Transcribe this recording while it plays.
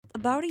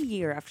About a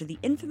year after the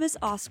infamous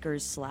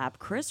Oscars slap,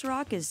 Chris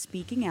Rock is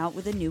speaking out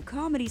with a new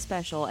comedy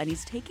special, and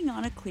he's taking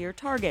on a clear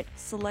target: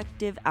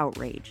 selective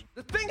outrage.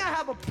 The thing I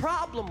have a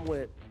problem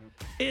with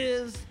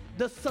is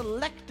the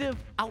selective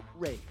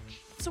outrage.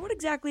 So what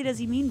exactly does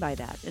he mean by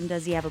that? And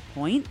does he have a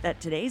point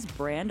that today's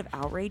brand of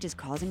outrage is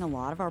causing a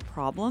lot of our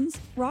problems?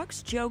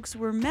 Rock's jokes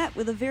were met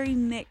with a very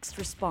mixed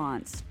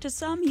response. To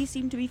some, he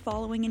seemed to be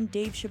following in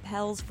Dave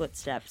Chappelle's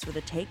footsteps with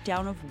a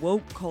takedown of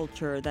woke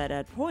culture that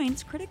at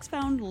points critics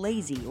found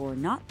lazy or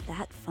not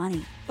that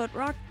funny. But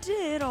Rock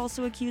did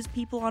also accuse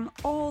people on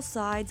all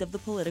sides of the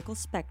political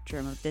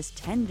spectrum of this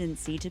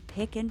tendency to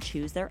pick and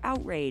choose their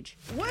outrage.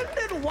 When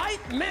did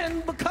white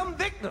men become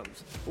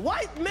victims?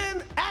 White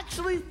men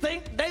actually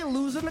think they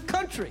lose in the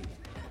country.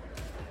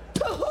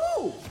 To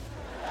who?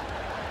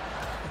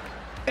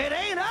 It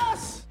ain't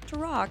us. To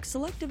Rock,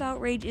 selective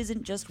outrage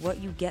isn't just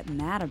what you get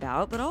mad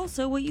about, but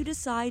also what you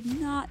decide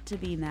not to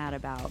be mad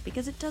about,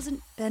 because it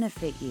doesn't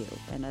benefit you.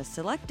 And a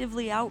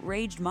selectively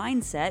outraged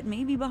mindset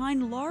may be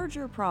behind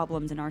larger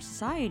problems in our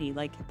society,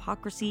 like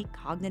hypocrisy,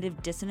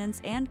 cognitive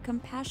dissonance, and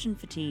compassion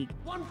fatigue.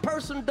 One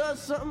person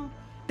does something,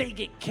 they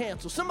get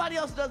canceled. Somebody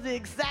else does the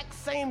exact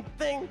same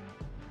thing,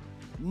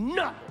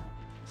 nothing.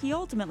 He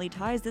ultimately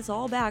ties this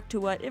all back to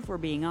what, if we're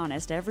being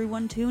honest,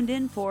 everyone tuned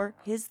in for: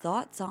 his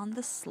thoughts on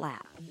the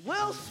slap.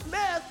 Will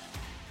Smith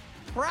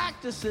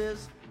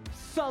practices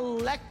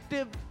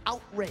selective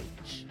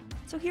outrage.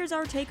 So here's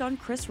our take on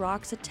Chris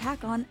Rock's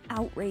attack on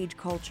outrage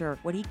culture,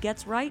 what he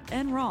gets right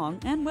and wrong,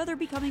 and whether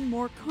becoming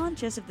more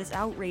conscious of this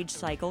outrage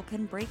cycle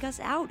can break us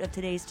out of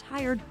today's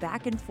tired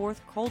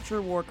back-and-forth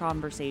culture war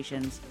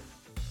conversations.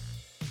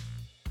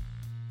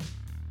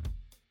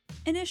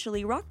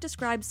 Initially, Rock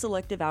describes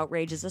selective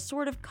outrage as a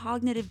sort of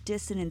cognitive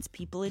dissonance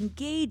people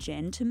engage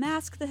in to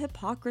mask the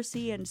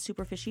hypocrisy and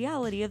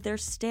superficiality of their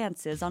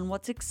stances on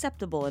what's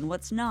acceptable and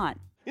what's not.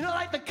 You know,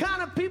 like the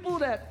kind of people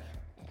that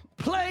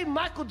play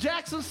Michael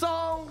Jackson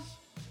songs,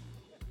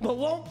 but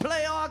won't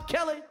play R.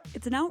 Kelly.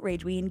 It's an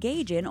outrage we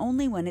engage in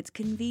only when it's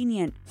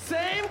convenient.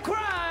 Same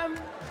crime.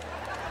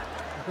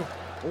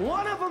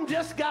 One of them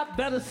just got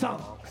better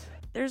songs.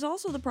 There's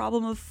also the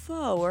problem of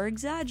faux or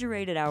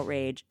exaggerated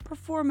outrage,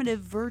 performative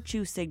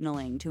virtue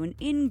signaling to an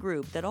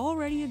in-group that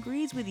already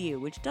agrees with you,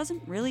 which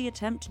doesn't really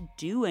attempt to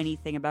do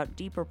anything about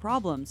deeper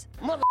problems.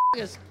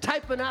 Motherfuckers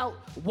typing out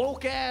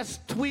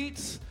woke-ass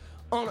tweets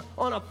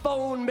on a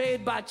phone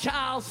made by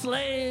child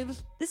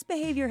slaves. This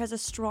behavior has a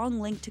strong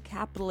link to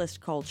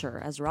capitalist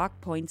culture. As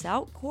Rock points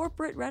out,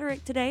 corporate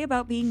rhetoric today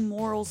about being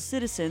moral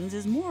citizens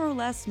is more or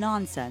less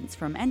nonsense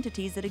from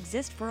entities that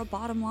exist for a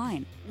bottom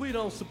line. We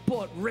don't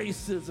support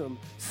racism,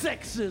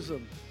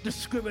 sexism,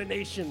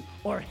 discrimination,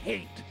 or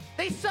hate.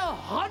 They sell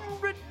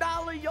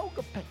 $100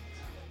 yoga pants.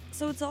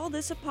 So it's all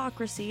this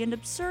hypocrisy and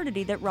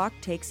absurdity that Rock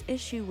takes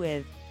issue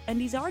with. And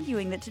he's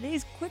arguing that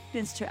today's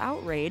quickness to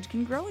outrage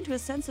can grow into a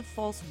sense of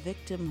false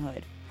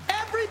victimhood.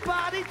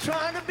 Everybody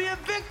trying to be a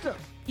victim.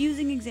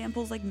 Using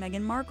examples like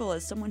Meghan Markle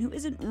as someone who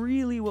isn't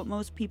really what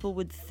most people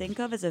would think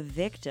of as a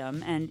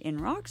victim, and in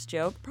Rock's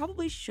joke,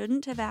 probably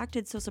shouldn't have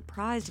acted so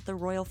surprised at the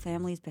royal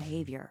family's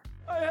behavior.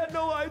 I had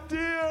no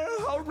idea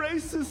how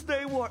racist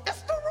they were.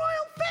 It's the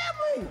royal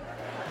family.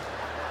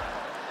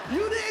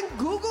 You didn't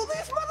Google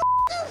these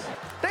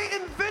motherfuckers? They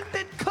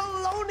invented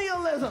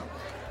colonialism.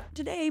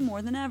 Today,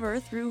 more than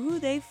ever, through who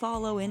they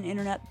follow in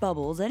internet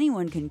bubbles,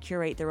 anyone can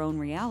curate their own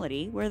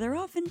reality, where they're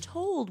often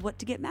told what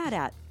to get mad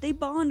at. They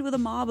bond with a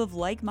mob of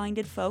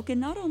like-minded folk in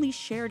not only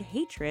shared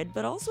hatred,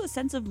 but also a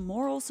sense of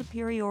moral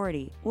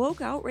superiority.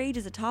 Woke outrage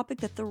is a topic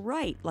that the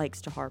right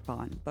likes to harp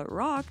on, but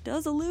Rock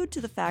does allude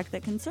to the fact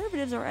that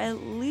conservatives are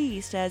at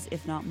least as,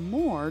 if not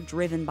more,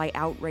 driven by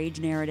outrage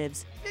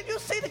narratives. Did you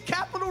see the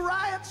Capitol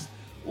riots?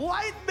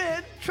 White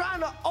men trying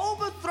to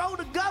overthrow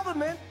the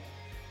government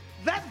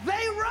that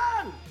they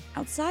run.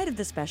 Outside of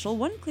the special,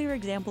 one clear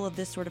example of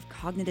this sort of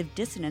cognitive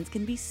dissonance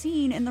can be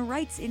seen in the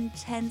right's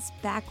intense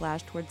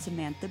backlash towards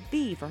Samantha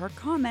Bee for her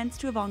comments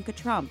to Ivanka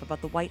Trump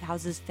about the White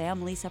House's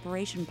family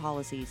separation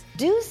policies.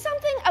 Do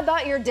something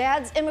about your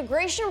dad's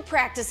immigration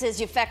practices,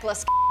 you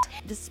feckless.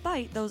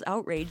 Despite those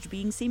outraged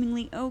being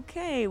seemingly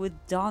okay with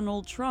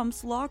Donald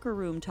Trump's locker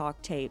room talk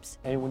tapes.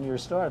 And when you're a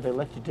star, they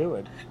let you do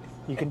it.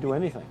 You can do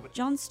anything.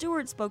 Jon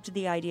Stewart spoke to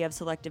the idea of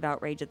selective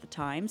outrage at the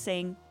time,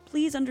 saying,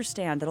 "Please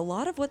understand that a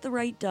lot of what the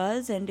right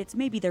does, and it's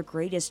maybe their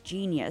greatest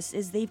genius,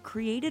 is they've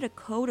created a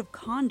code of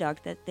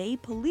conduct that they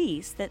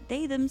police that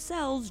they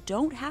themselves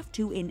don't have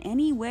to in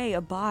any way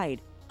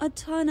abide. A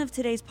ton of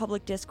today's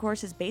public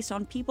discourse is based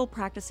on people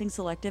practicing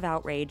selective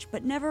outrage,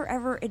 but never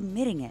ever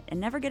admitting it and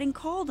never getting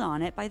called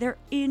on it by their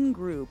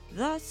in-group,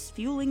 thus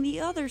fueling the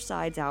other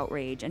side's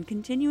outrage and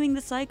continuing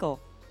the cycle."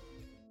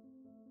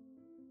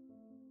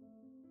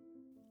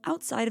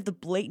 Outside of the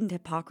blatant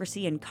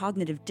hypocrisy and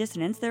cognitive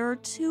dissonance, there are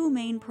two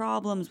main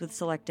problems with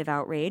selective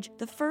outrage.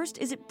 The first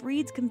is it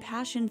breeds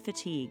compassion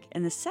fatigue,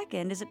 and the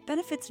second is it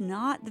benefits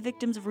not the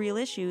victims of real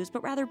issues,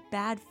 but rather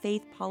bad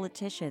faith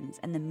politicians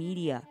and the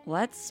media.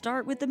 Let's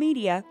start with the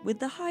media. With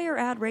the higher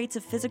ad rates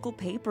of physical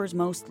papers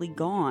mostly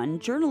gone,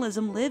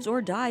 journalism lives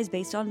or dies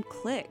based on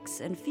clicks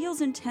and feels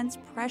intense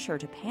pressure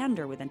to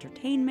pander with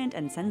entertainment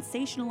and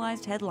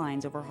sensationalized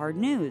headlines over hard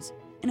news.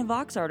 In a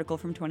Vox article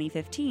from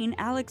 2015,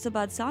 Alex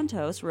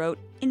Abad-Santos wrote,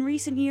 "In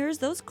recent years,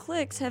 those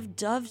clicks have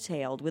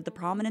dovetailed with the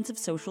prominence of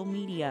social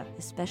media,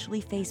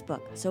 especially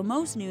Facebook, so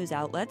most news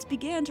outlets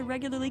began to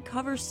regularly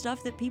cover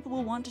stuff that people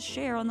will want to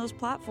share on those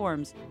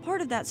platforms.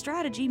 Part of that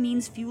strategy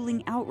means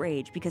fueling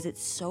outrage because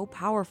it's so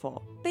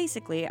powerful.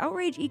 Basically,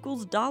 outrage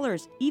equals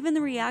dollars. Even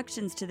the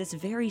reactions to this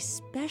very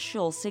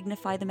special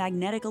signify the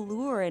magnetic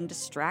allure and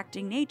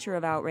distracting nature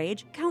of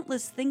outrage.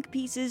 Countless think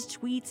pieces,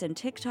 tweets, and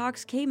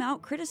TikToks came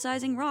out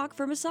criticizing Rock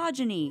for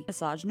misogyny,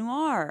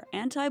 misogynoir,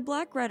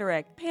 anti-black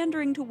rhetoric,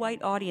 pandering to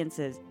white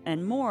audiences,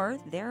 and more,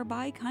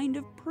 thereby kind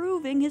of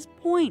proving his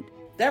point."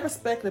 That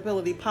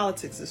respectability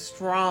politics is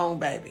strong,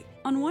 baby.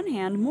 On one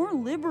hand, more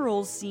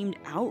liberals seemed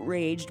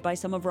outraged by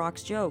some of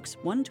Rock's jokes.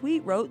 One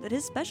tweet wrote that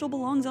his special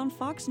belongs on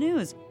Fox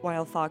News,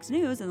 while Fox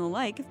News and the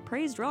like have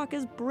praised Rock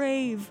as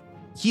brave.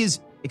 He is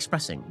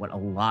expressing what a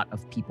lot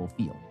of people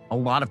feel. A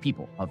lot of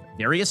people of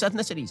various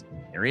ethnicities,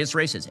 various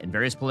races, and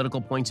various political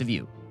points of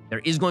view.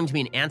 There is going to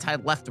be an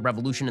anti-left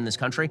revolution in this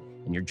country,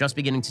 and you're just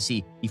beginning to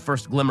see the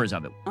first glimmers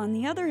of it. On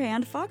the other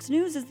hand, Fox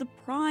News is the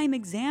prime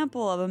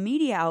example of a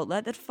media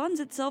outlet that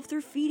funds itself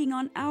through feeding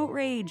on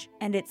outrage.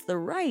 And it's the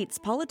rights,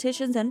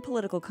 politicians, and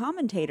political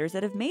commentators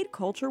that have made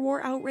culture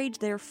war outrage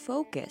their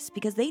focus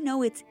because they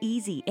know it's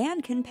easy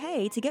and can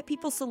pay to get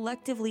people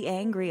selectively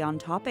angry on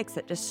topics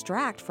that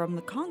distract from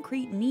the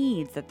concrete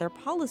needs that their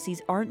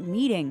policies aren't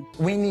meeting.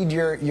 We need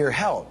your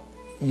help.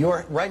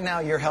 Right now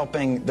you're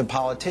helping the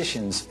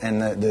politicians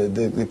and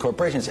the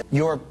corporations.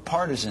 You're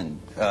partisan,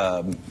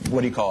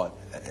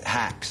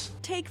 hacks.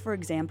 Take, for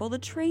example, the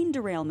train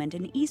derailment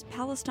in East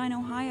Palestine,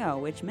 Ohio,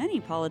 which many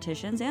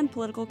politicians and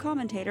political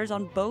commentators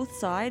on both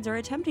sides are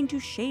attempting to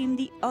shame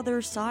the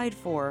other side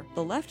for.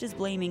 The left is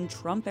blaming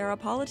Trump-era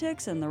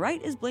politics, and the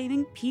right is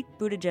blaming Pete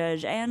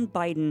Buttigieg and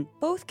Biden.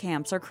 Both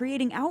camps are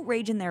creating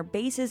outrage in their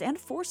bases and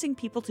forcing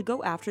people to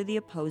go after the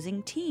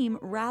opposing team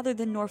rather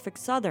than Norfolk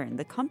Southern,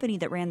 the company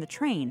that ran the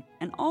train.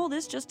 And all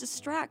this just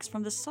distracts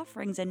from the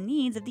sufferings and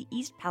needs of the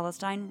East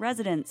Palestine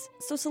residents.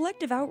 So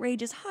selective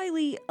outrage is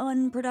highly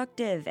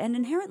unproductive and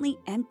inherently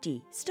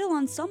empty. Still,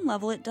 on some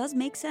level, it does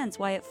make sense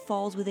why it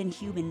falls within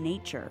human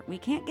nature. We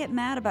can't get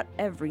mad about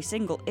every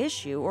single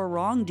issue or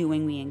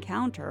wrongdoing we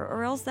encounter,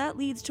 or else that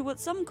leads to what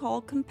some call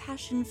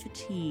compassion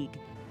fatigue.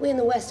 We in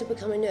the West are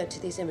becoming inured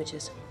to these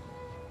images.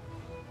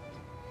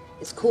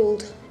 It's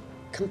called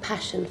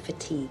compassion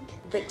fatigue,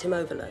 victim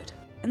overload.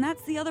 And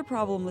that's the other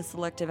problem with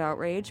selective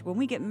outrage. When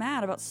we get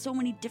mad about so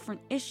many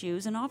different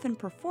issues, and often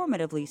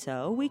performatively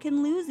so, we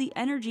can lose the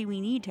energy we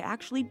need to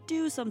actually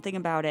do something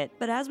about it.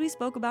 But as we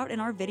spoke about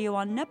in our video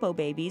on Nepo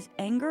babies,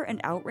 anger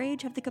and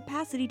outrage have the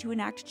capacity to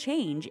enact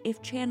change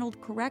if channeled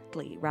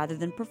correctly, rather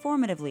than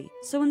performatively.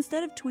 So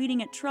instead of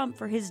tweeting at Trump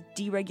for his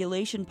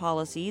deregulation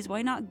policies,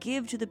 why not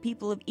give to the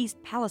people of East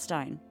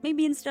Palestine?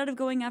 Maybe instead of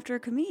going after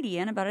a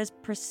comedian about his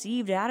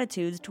perceived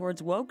attitudes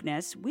towards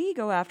wokeness, we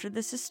go after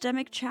the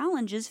systemic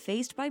challenges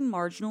faced by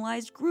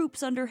marginalized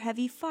groups under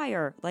heavy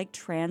fire, like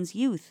trans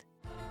youth.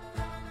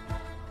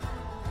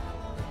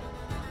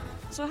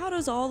 So how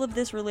does all of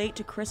this relate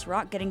to Chris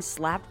Rock getting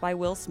slapped by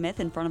Will Smith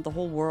in front of the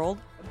whole world?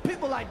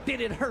 People like,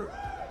 did it hurt?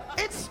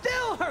 It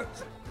still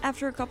hurts!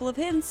 After a couple of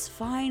hints,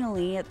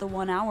 finally, at the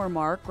 1 hour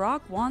mark,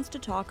 Rock wants to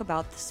talk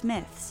about the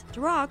Smiths.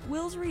 To Rock,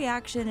 Will's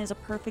reaction is a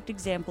perfect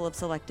example of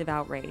selective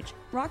outrage.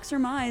 Rock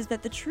surmised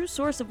that the true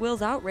source of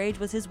Will's outrage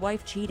was his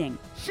wife cheating.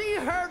 She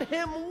hurt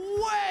him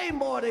way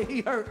more than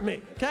he hurt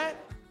me, okay?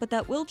 But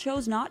that Will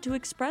chose not to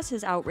express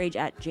his outrage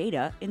at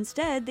Jada.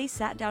 Instead, they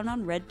sat down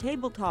on Red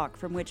Table Talk,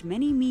 from which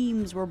many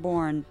memes were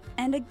born.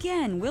 And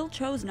again, Will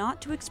chose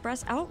not to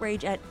express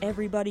outrage at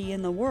everybody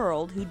in the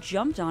world who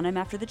jumped on him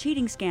after the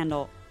cheating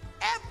scandal.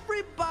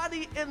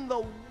 Everybody in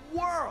the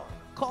world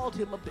called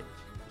him a bitch.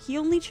 He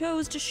only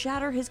chose to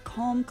shatter his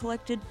calm,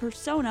 collected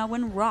persona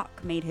when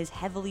Rock made his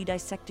heavily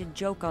dissected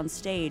joke on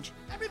stage.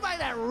 Everybody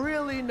that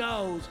really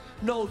knows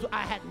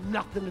I had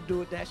nothing to do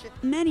with that shit.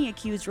 Many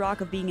accused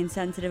Rock of being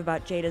insensitive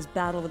about Jada's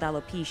battle with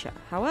alopecia.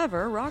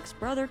 However, Rock's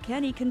brother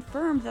Kenny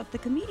confirmed that the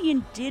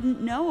comedian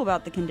didn't know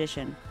about the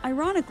condition.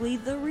 Ironically,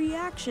 the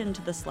reaction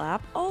to the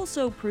slap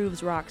also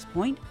proves Rock's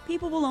point.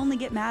 People will only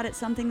get mad at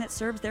something that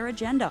serves their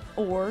agenda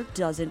or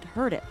doesn't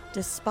hurt it.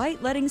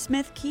 Despite letting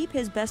Smith keep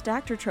his Best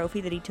Actor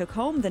trophy that he took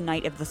home the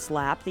night of the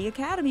slap, the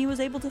Academy was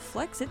able to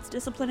flex its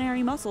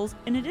disciplinary muscles.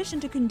 In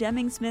addition to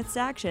condemning Smith's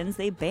actions,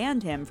 they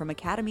banned him from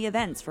Academy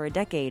events for a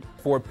decade.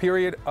 For a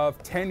period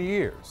of 10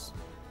 years,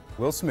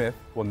 Will Smith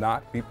will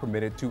not be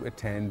permitted to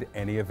attend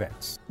any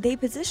events. They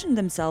positioned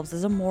themselves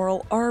as a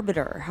moral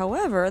arbiter.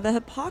 However, the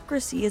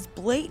hypocrisy is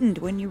blatant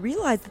when you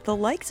realize that the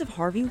likes of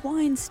Harvey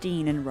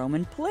Weinstein and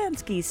Roman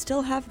Polanski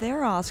still have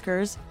their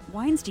Oscars.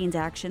 Weinstein's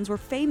actions were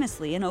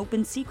famously an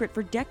open secret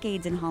for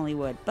decades in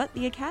Hollywood, but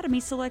the Academy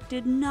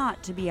selected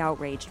not to be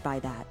outraged by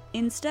that,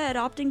 instead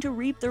opting to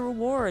reap the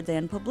rewards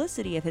and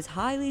publicity of his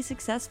highly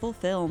successful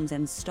films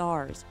and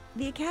stars.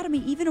 The Academy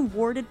even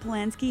awarded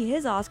Polanski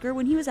his Oscar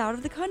when he was out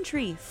of the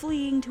country,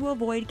 fleeing to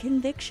avoid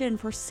conviction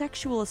for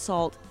sexual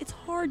assault. It's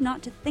hard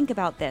not to think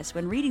about this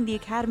when reading the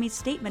Academy's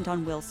statement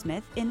on Will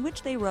Smith, in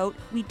which they wrote,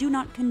 "We do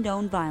not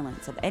condone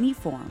violence of any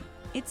form."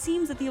 It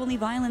seems that the only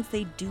violence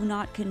they do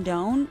not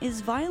condone is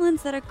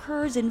violence that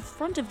occurs in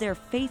front of their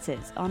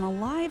faces on a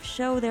live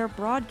show they're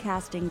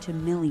broadcasting to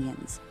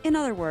millions. In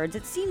other words,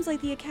 it seems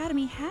like the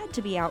Academy had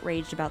to be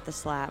outraged about the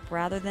slap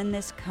rather than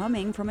this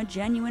coming from a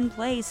genuine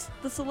place.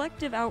 The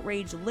Selective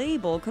outrage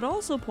label could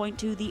also point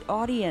to the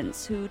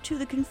audience, who, to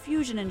the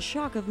confusion and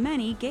shock of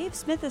many, gave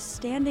Smith a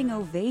standing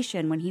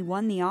ovation when he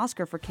won the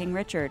Oscar for King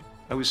Richard.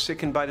 I was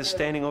sickened by the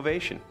standing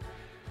ovation.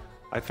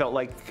 I felt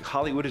like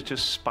Hollywood is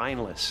just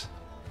spineless.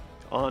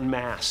 En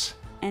masse.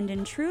 And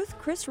in truth,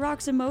 Chris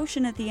Rock's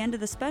emotion at the end of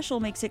the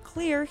special makes it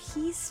clear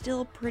he's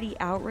still pretty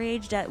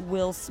outraged at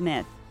Will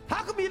Smith.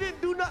 How come you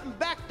didn't do nothing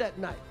back that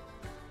night?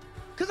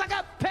 Because I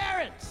got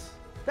parents.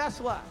 That's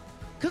why.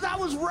 Because I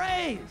was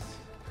raised.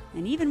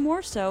 And even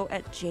more so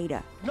at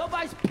Jada.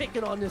 Nobody's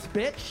picking on this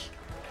bitch.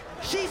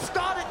 She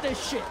started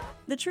this shit.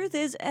 The truth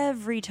is,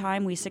 every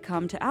time we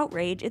succumb to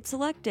outrage, it's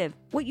selective.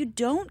 What you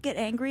don't get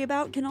angry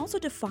about can also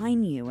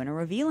define you in a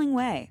revealing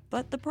way.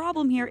 But the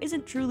problem here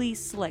isn't truly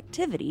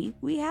selectivity.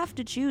 We have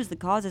to choose the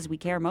causes we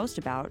care most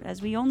about,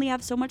 as we only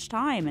have so much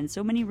time and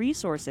so many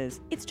resources.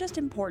 It's just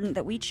important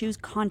that we choose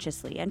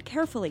consciously and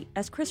carefully.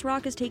 As Chris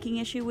Rock is taking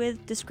issue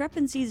with,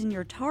 discrepancies in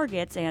your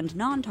targets and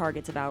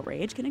non-targets of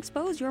outrage can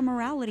expose your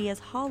morality as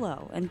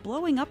hollow, and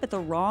blowing up at the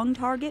wrong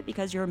target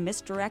because you're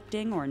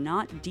misdirecting or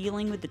not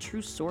dealing with the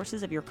true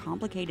sources of your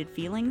complicated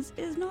feelings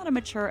is not a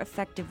mature,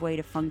 effective way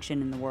to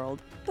function in the world.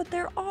 But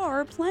there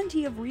are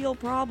plenty of real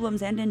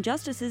problems and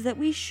injustices that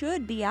we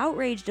should be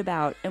outraged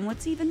about, and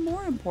what's even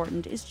more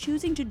important is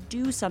choosing to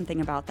do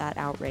something about that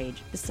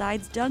outrage,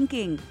 besides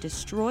dunking,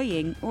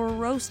 destroying, or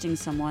roasting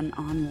someone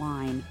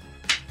online.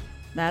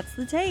 That's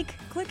The Take.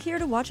 Click here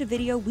to watch a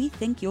video we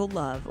think you'll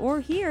love,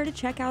 or here to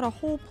check out a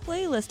whole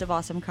playlist of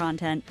awesome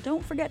content.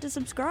 Don't forget to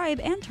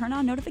subscribe and turn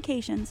on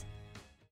notifications.